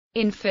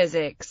In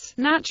physics,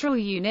 natural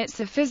units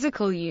are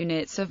physical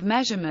units of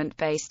measurement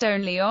based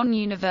only on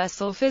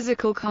universal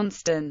physical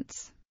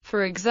constants.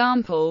 For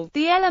example,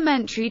 the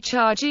elementary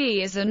charge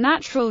E is a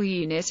natural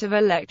unit of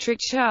electric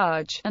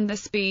charge, and the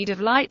speed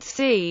of light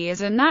c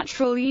is a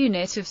natural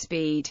unit of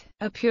speed.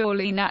 A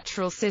purely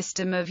natural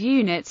system of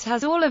units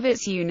has all of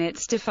its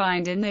units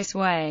defined in this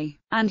way,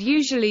 and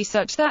usually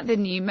such that the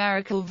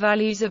numerical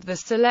values of the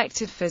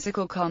selected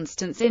physical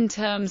constants in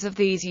terms of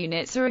these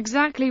units are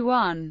exactly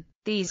 1.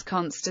 These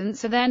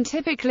constants are then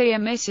typically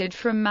omitted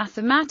from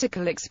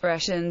mathematical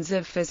expressions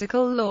of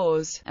physical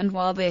laws, and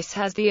while this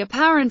has the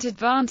apparent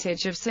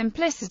advantage of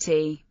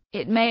simplicity,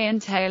 it may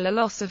entail a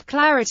loss of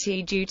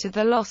clarity due to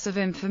the loss of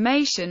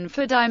information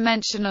for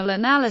dimensional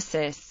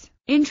analysis.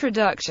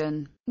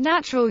 Introduction.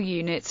 Natural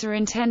units are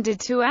intended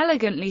to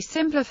elegantly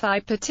simplify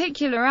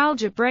particular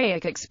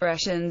algebraic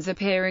expressions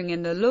appearing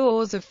in the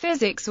laws of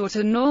physics or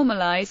to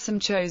normalize some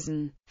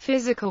chosen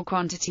physical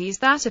quantities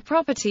that are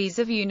properties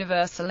of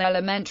universal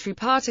elementary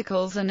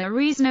particles and are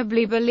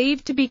reasonably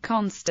believed to be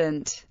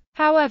constant.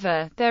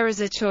 However, there is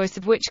a choice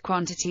of which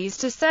quantities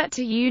to set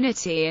to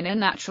unity in a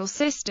natural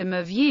system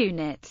of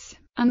units,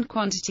 and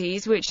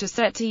quantities which are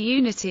set to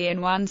unity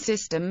in one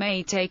system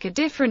may take a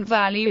different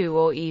value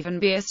or even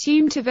be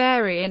assumed to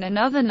vary in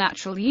another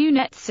natural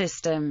unit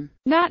system.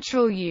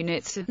 Natural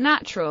units are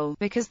natural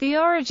because the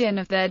origin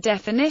of their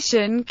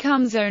definition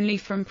comes only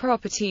from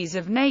properties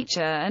of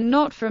nature and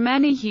not from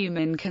any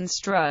human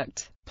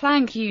construct.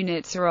 Planck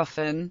units are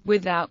often,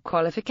 without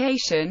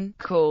qualification,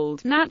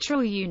 called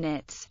natural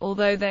units,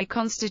 although they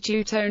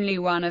constitute only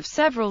one of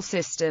several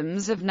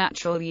systems of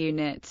natural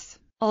units,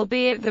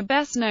 albeit the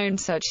best-known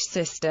such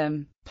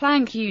system.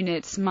 Planck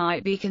units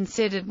might be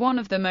considered one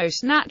of the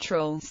most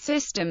natural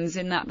systems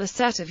in that the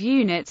set of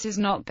units is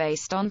not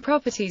based on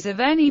properties of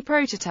any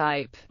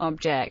prototype,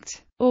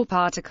 object, or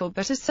particle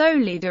but are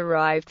solely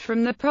derived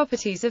from the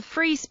properties of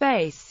free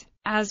space.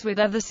 As with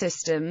other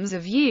systems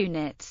of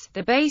units,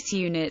 the base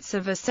units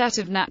of a set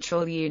of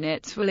natural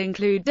units will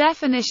include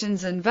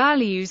definitions and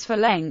values for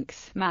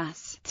length,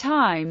 mass,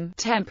 time,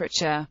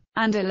 temperature,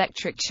 and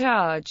electric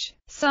charge.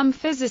 Some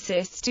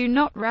physicists do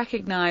not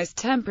recognize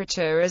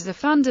temperature as a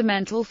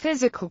fundamental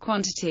physical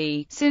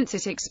quantity, since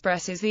it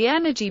expresses the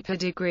energy per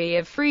degree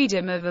of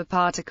freedom of a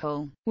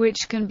particle,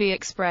 which can be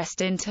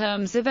expressed in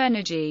terms of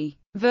energy.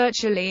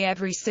 Virtually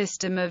every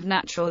system of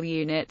natural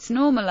units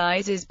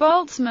normalizes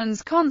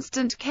Boltzmann's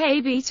constant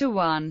Kb to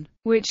 1,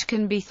 which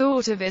can be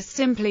thought of as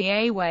simply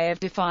a way of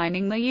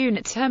defining the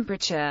unit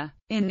temperature.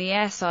 In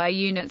the SI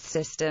unit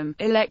system,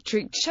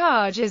 electric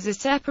charge is a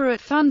separate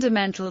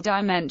fundamental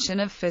dimension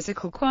of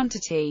physical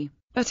quantity.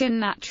 But in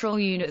natural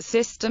unit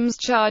systems,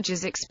 charge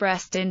is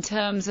expressed in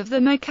terms of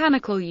the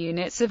mechanical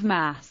units of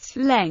mass,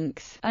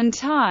 length, and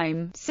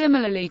time,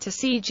 similarly to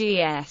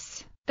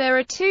CGS. There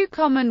are two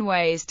common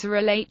ways to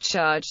relate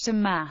charge to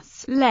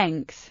mass,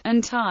 length,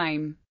 and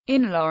time.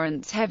 In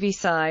Lorentz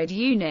Heaviside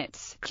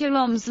units,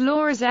 Coulomb's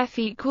law is F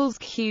equals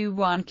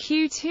Q1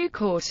 Q2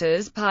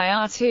 quarters pi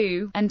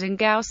R2, and in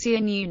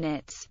Gaussian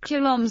units,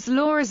 Coulomb's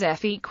law is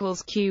F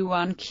equals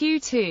Q1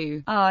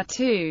 Q2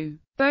 R2.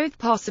 Both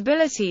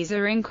possibilities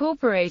are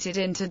incorporated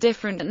into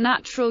different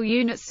natural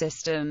unit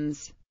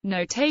systems.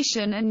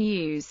 Notation and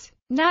use.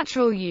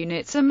 Natural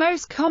units are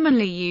most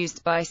commonly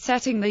used by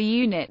setting the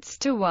units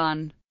to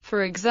 1.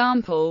 For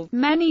example,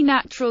 many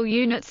natural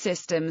unit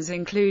systems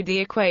include the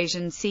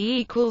equation c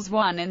equals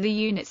 1 in the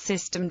unit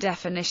system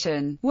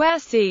definition, where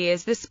c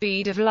is the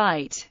speed of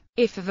light.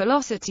 If a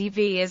velocity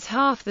v is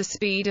half the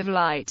speed of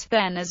light,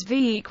 then as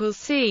v equals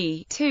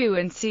c2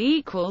 and c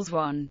equals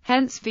 1,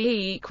 hence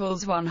v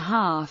equals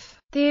 1/2.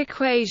 The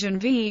equation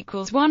v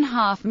equals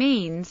 1/2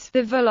 means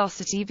the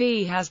velocity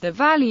v has the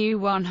value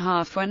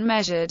 1/2 when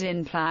measured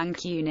in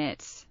Planck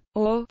units,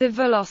 or the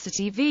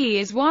velocity v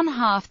is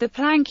 1/2 the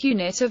Planck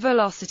unit of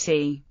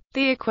velocity.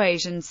 The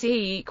equation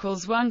c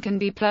equals 1 can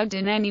be plugged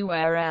in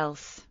anywhere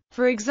else.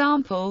 For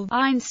example,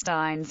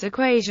 Einstein's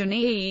equation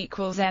E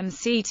equals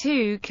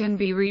mc2 can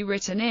be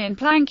rewritten in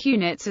Planck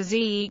units as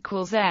E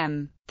equals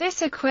m.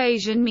 This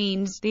equation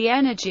means the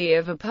energy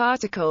of a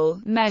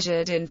particle,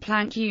 measured in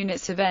Planck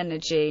units of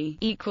energy,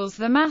 equals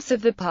the mass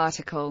of the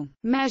particle,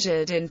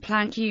 measured in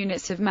Planck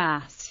units of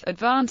mass.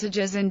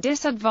 Advantages and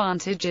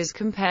disadvantages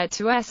compared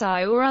to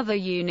SI or other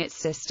unit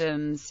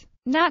systems.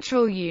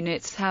 Natural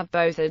units have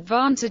both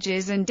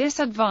advantages and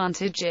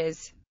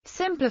disadvantages.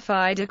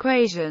 Simplified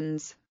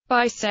equations.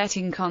 By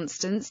setting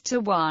constants to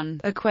 1,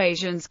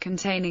 equations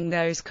containing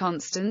those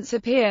constants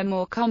appear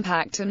more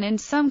compact and in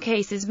some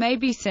cases may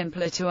be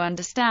simpler to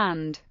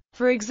understand.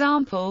 For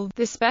example,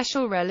 the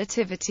special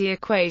relativity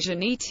equation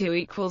E2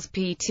 equals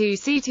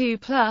P2C2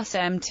 plus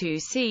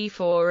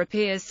M2C4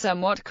 appears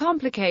somewhat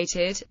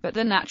complicated, but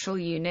the natural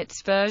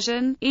units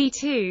version,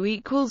 E2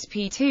 equals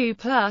P2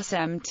 plus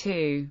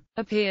M2,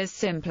 appears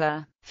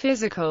simpler.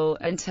 Physical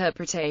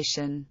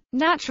interpretation.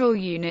 Natural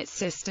unit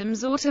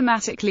systems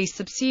automatically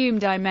subsume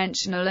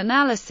dimensional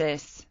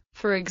analysis.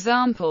 For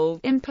example,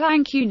 in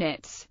Planck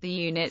units, the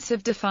units are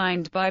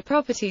defined by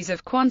properties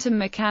of quantum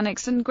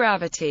mechanics and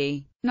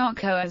gravity. Not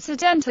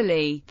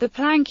coincidentally, the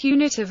Planck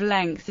unit of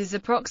length is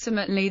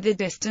approximately the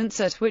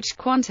distance at which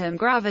quantum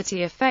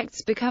gravity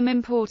effects become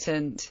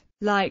important.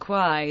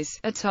 Likewise,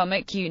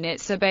 atomic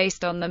units are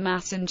based on the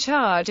mass and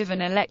charge of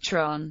an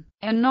electron,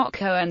 and not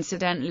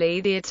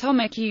coincidentally the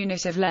atomic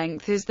unit of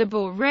length is the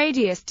Bohr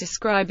radius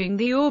describing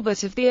the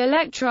orbit of the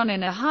electron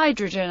in a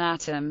hydrogen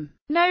atom.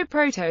 No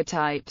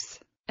prototypes.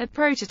 A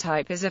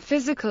prototype is a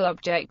physical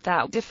object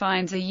that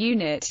defines a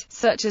unit,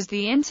 such as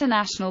the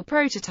International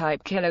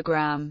Prototype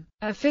kilogram,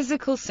 a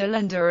physical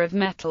cylinder of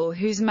metal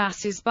whose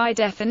mass is by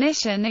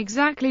definition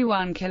exactly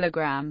 1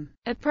 kilogram.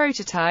 A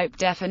prototype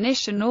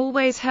definition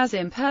always has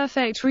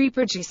imperfect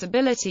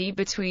reproducibility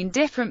between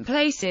different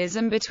places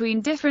and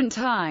between different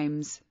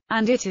times,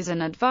 and it is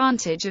an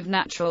advantage of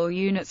natural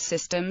unit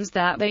systems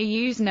that they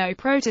use no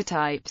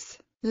prototypes.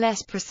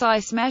 Less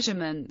precise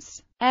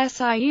measurements.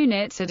 SI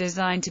units are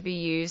designed to be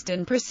used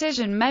in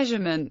precision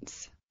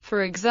measurements.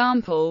 For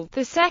example,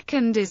 the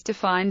second is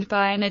defined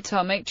by an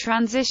atomic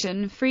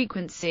transition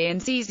frequency in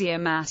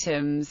cesium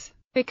atoms,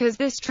 because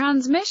this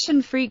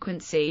transmission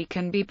frequency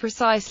can be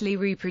precisely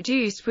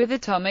reproduced with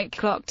atomic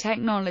clock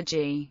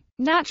technology.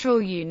 Natural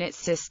unit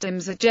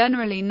systems are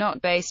generally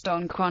not based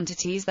on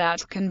quantities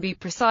that can be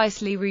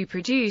precisely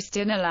reproduced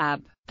in a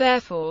lab.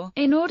 Therefore,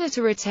 in order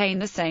to retain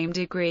the same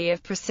degree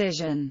of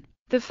precision,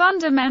 the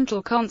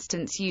fundamental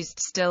constants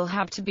used still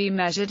have to be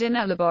measured in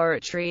a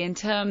laboratory in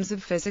terms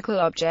of physical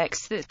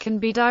objects that can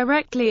be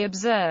directly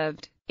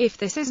observed. If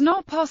this is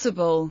not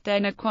possible,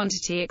 then a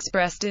quantity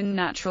expressed in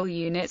natural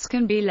units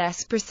can be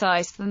less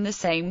precise than the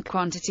same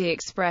quantity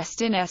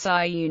expressed in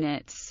SI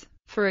units.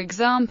 For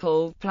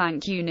example,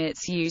 Planck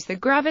units use the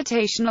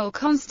gravitational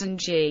constant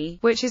g,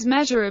 which is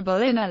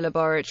measurable in a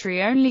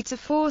laboratory only to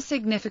 4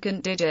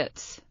 significant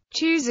digits.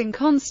 Choosing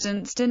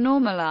constants to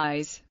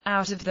normalize.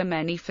 Out of the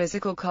many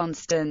physical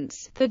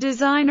constants, the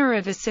designer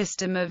of a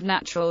system of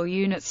natural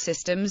unit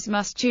systems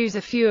must choose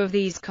a few of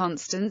these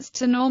constants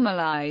to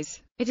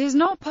normalize. It is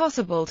not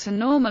possible to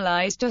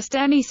normalize just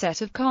any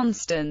set of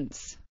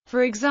constants.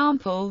 For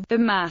example, the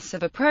mass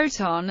of a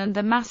proton and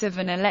the mass of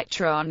an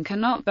electron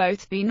cannot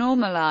both be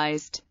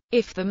normalized.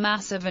 If the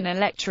mass of an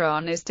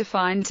electron is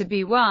defined to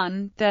be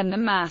 1, then the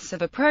mass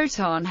of a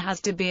proton has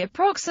to be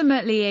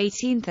approximately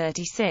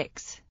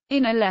 1836.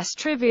 In a less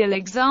trivial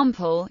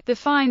example, the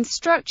fine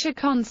structure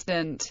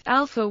constant,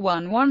 alpha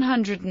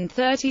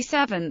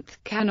 1/137th,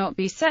 cannot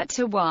be set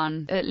to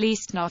 1, at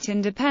least not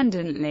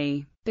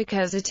independently,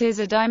 because it is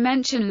a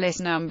dimensionless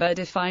number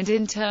defined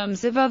in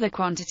terms of other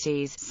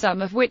quantities,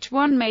 some of which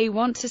one may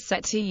want to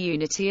set to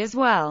unity as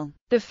well.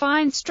 The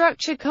fine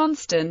structure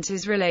constant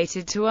is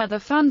related to other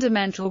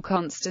fundamental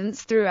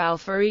constants through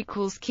alpha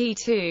equals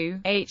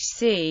K2,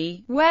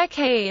 hc, where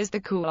K is the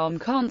Coulomb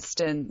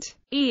constant,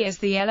 E is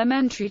the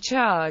elementary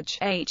charge,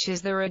 H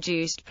is the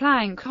reduced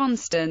Planck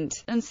constant,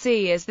 and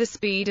C is the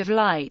speed of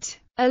light.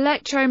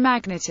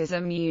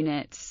 Electromagnetism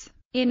units.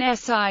 In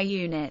SI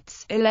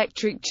units,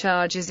 electric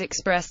charge is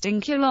expressed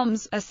in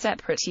coulombs, a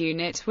separate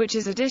unit which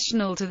is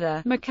additional to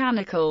the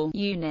mechanical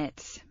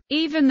units,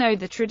 even though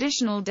the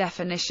traditional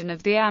definition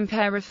of the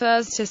ampere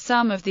refers to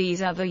some of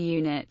these other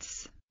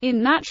units.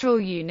 In natural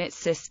unit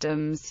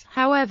systems,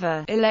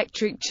 however,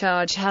 electric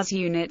charge has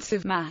units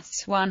of mass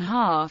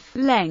 1/2,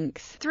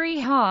 length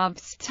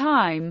 3/2,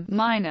 time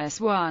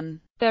 -1.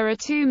 There are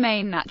 2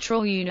 main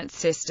natural unit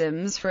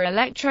systems for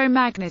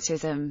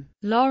electromagnetism: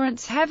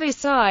 Lorentz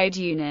Heaviside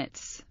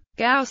units,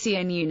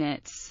 Gaussian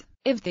units.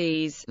 Of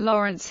these,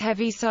 Lorentz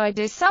Heaviside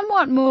is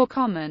somewhat more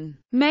common,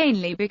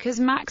 mainly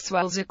because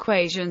Maxwell's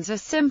equations are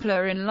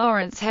simpler in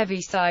Lorentz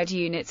Heaviside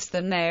units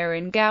than they are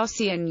in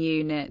Gaussian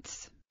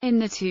units. In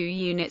the 2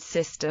 unit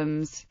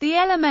systems, the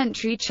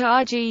elementary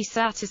charge E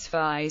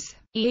satisfies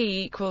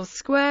E equals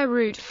square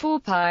root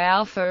 4 pi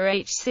alpha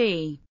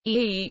hc,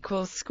 E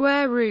equals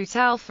square root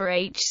alpha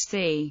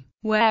hc,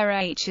 where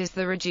h is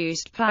the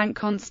reduced Planck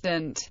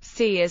constant,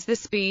 c is the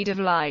speed of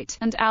light,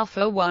 and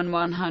alpha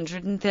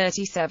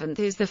 1/137th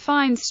is the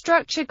fine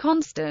structure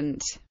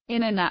constant.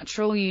 In a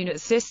natural unit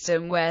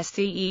system where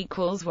c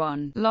equals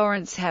 1,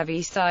 Lorentz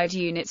Heaviside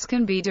units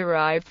can be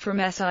derived from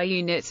SI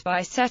units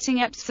by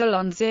setting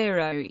epsilon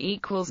 0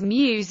 equals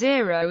mu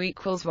 0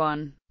 equals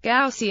 1.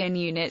 Gaussian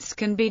units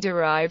can be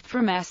derived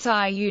from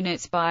SI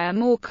units by a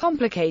more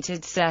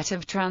complicated set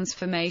of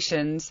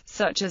transformations,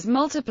 such as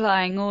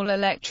multiplying all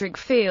electric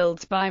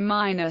fields by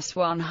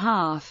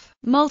 -1/2,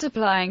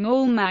 multiplying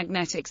all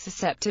magnetic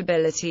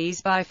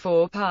susceptibilities by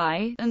 4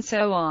 pi, and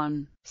so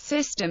on.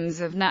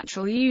 Systems of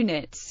natural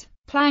units.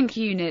 Planck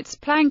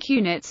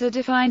units are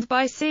defined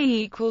by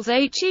C equals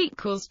H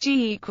equals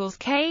G equals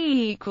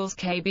K equals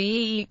KB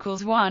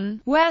equals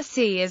 1, where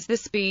C is the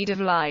speed of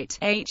light,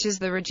 H is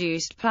the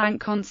reduced Planck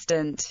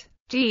constant,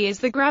 G is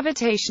the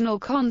gravitational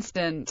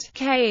constant,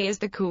 K is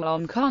the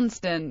Coulomb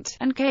constant,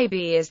 and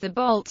KB is the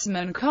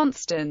Boltzmann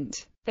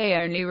constant. They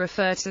only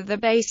refer to the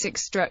basic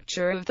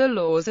structure of the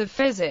laws of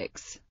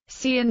physics.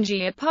 C and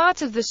G are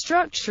part of the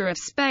structure of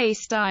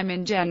space-time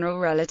in general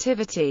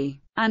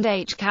relativity, and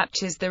h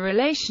captures the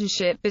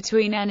relationship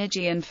between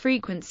energy and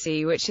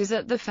frequency, which is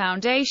at the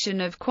foundation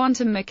of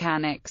quantum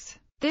mechanics.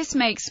 This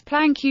makes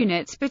Planck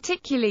units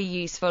particularly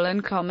useful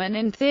and common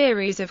in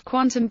theories of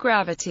quantum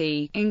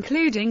gravity,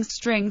 including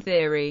string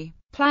theory.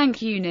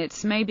 Planck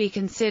units may be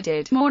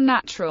considered more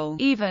natural,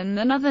 even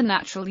than other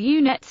natural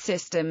unit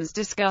systems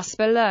discussed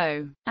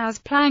below, as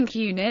Planck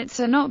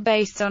units are not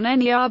based on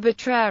any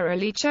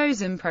arbitrarily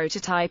chosen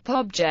prototype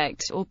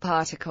object or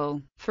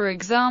particle. For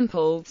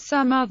example,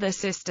 some other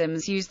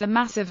systems use the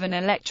mass of an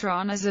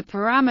electron as a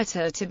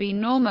parameter to be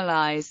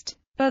normalized.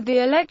 But the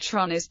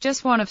electron is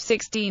just one of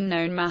 16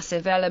 known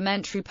massive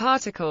elementary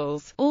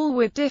particles, all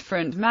with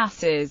different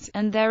masses,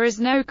 and there is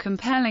no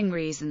compelling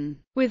reason,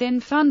 within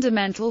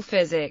fundamental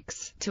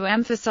physics, to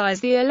emphasize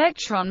the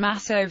electron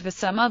mass over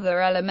some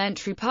other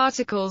elementary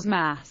particle's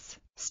mass.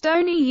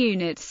 Stoney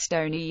units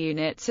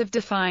are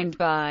defined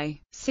by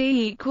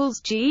C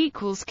equals G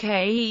equals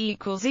K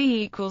equals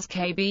E equals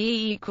KB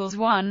equals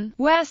 1,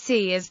 where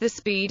C is the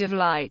speed of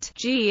light,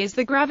 G is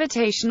the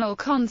gravitational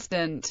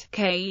constant,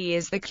 Ke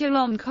is the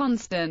Coulomb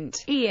constant,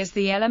 E is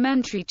the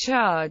elementary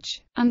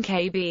charge, and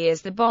Kb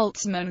is the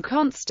Boltzmann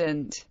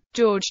constant.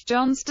 George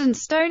Johnston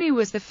Stoney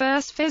was the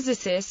first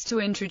physicist to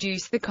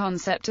introduce the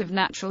concept of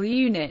natural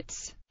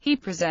units. He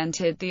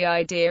presented the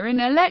idea in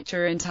a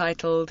lecture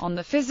entitled On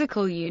the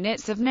Physical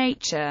Units of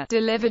Nature,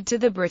 delivered to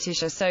the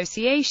British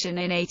Association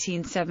in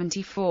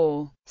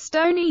 1874.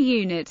 Stoney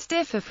units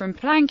differ from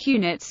Planck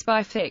units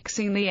by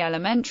fixing the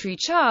elementary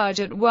charge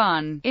at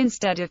 1,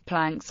 instead of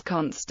Planck's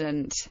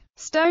constant.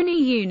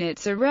 Stoney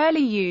units are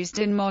rarely used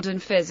in modern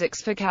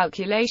physics for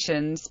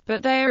calculations,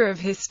 but they are of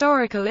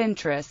historical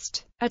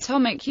interest.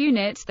 Atomic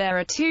units. There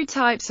are two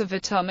types of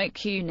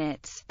atomic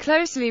units,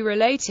 closely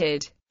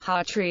related.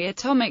 Hartree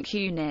atomic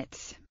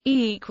units.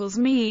 E equals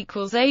m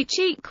equals h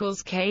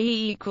equals k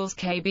equals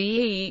kb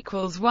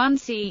equals 1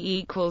 c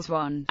equals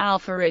 1.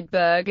 Alpha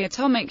Rydberg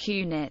atomic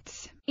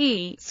units.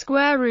 E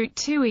square root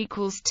 2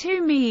 equals 2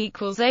 m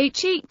equals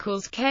h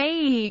equals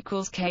k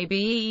equals kb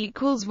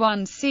equals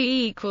 1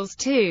 c equals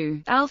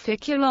 2. Alpha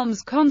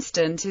Coulomb's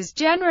constant is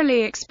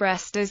generally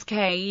expressed as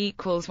k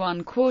equals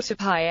 1/4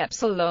 pi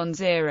epsilon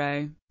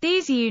 0.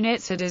 These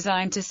units are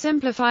designed to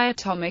simplify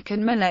atomic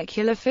and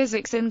molecular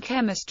physics in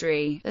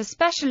chemistry,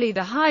 especially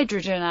the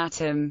hydrogen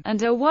atom,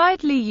 and are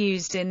widely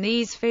used in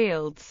these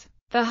fields.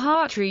 The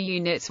Hartree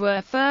units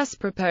were first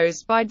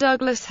proposed by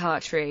Douglas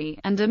Hartree,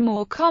 and are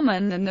more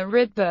common than the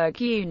Rydberg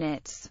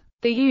units.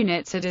 The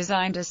units are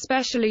designed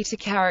especially to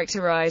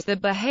characterize the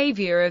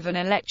behavior of an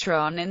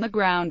electron in the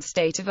ground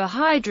state of a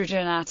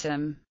hydrogen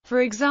atom.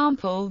 For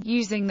example,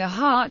 using the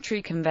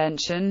Hartree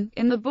convention,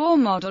 in the Bohr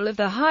model of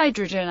the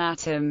hydrogen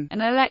atom,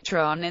 an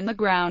electron in the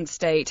ground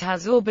state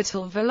has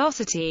orbital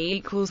velocity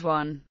equals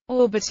 1,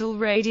 orbital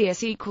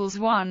radius equals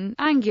 1,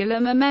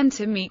 angular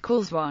momentum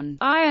equals 1,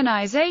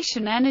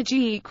 ionization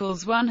energy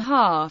equals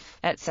 1/2,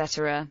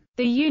 etc.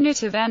 The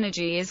unit of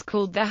energy is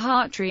called the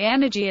Hartree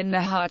energy in the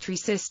Hartree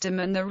system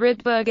and the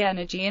Rydberg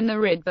energy in the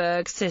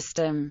Rydberg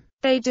system.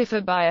 They differ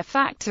by a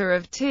factor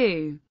of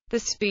 2. The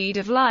speed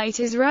of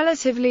light is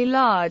relatively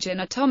large in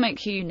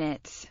atomic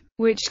units,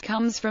 which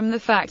comes from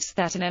the fact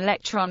that an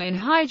electron in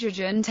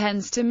hydrogen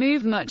tends to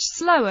move much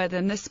slower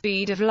than the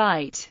speed of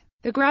light.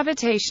 The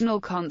gravitational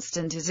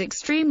constant is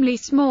extremely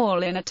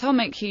small in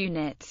atomic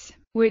units,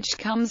 which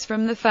comes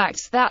from the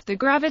fact that the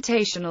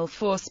gravitational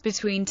force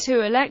between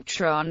two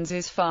electrons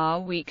is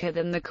far weaker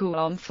than the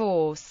Coulomb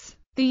force.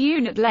 The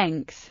unit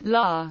length,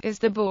 la, is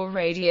the Bohr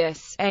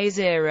radius,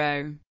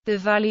 a0. The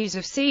values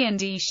of c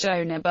and e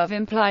shown above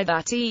imply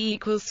that E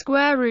equals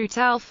square root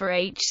alpha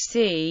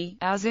hc,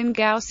 as in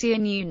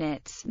Gaussian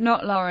units,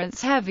 not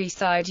Lorentz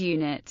Heaviside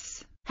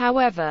units.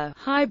 However,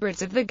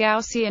 hybrids of the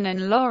Gaussian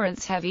and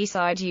Lorentz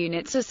Heaviside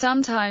units are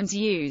sometimes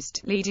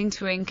used, leading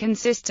to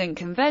inconsistent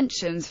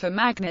conventions for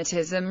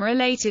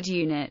magnetism-related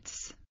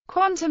units.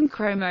 Quantum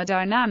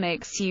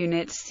chromodynamics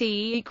units.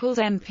 C equals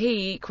mp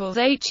equals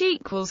h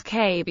equals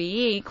kb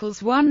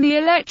equals 1. The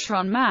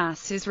electron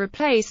mass is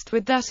replaced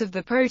with that of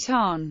the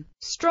proton.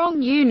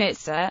 Strong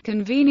units are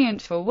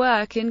convenient for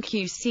work in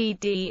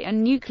QCD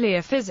and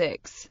nuclear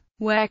physics,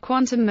 where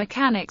quantum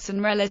mechanics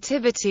and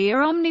relativity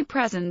are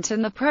omnipresent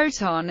and the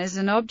proton is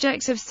an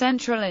object of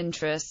central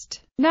interest.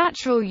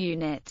 Natural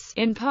units.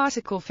 In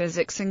particle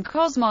physics and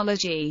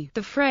cosmology,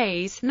 the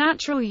phrase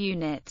natural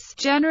units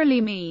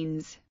generally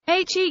means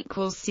h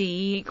equals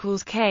c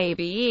equals kb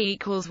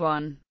equals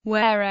 1,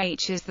 where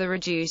h is the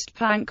reduced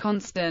Planck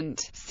constant,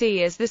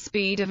 c is the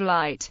speed of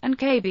light, and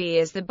kb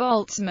is the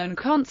Boltzmann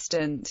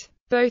constant.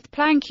 Both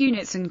Planck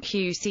units and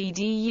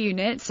QCD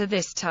units are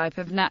this type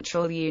of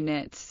natural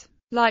units.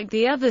 Like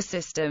the other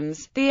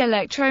systems, the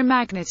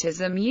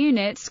electromagnetism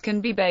units can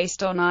be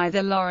based on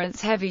either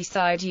Lorentz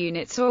Heaviside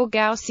units or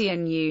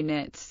Gaussian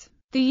units.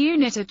 The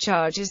unit of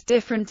charge is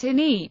different in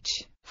each.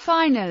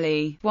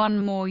 Finally,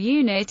 one more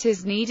unit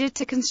is needed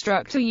to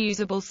construct a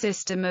usable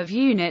system of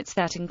units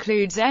that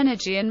includes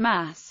energy and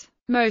mass.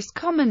 Most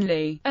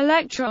commonly,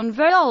 electron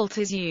volt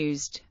is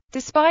used.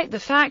 Despite the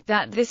fact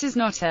that this is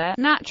not a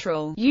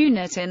natural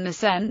unit in the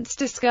sense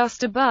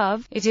discussed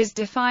above, it is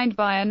defined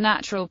by a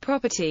natural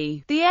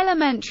property, the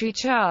elementary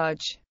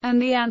charge,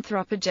 and the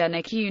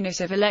anthropogenic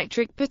unit of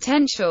electric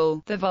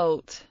potential, the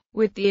volt.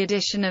 With the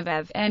addition of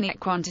EV, any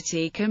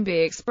quantity can be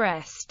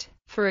expressed.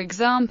 For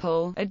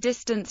example, a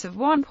distance of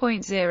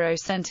 1.0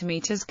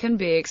 cm can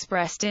be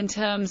expressed in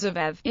terms of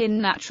EV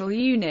in natural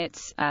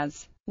units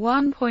as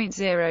 1.0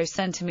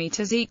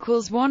 cm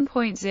equals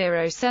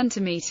 1.0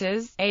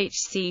 cm,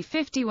 Hc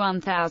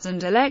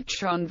 51,000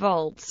 electron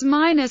volts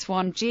minus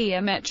 1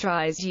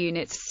 geometrized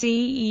units,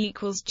 C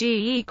equals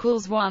G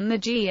equals 1. The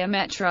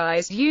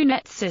geometrized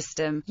unit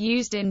system,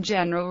 used in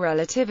general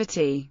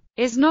relativity,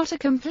 is not a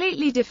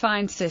completely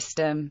defined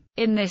system.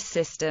 In this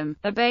system,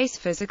 the base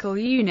physical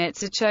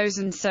units are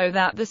chosen so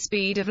that the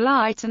speed of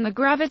light and the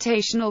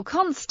gravitational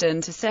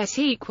constant are set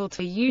equal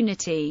to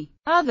unity.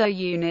 Other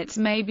units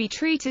may be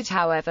treated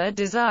however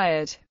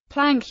desired.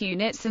 Planck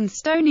units and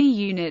Stony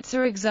units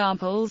are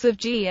examples of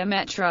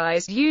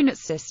geometrized unit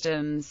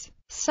systems.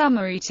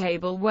 Summary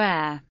table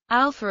where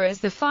alpha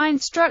is the fine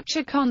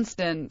structure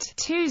constant,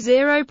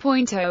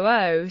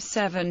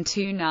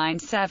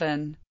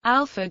 20.007297.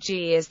 Alpha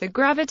G is the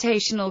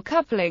gravitational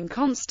coupling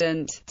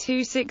constant,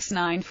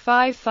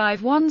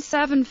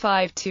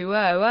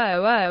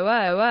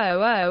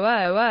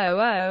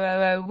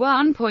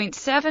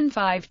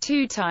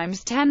 269551752000000000001.752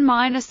 ×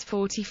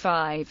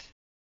 10⁻45.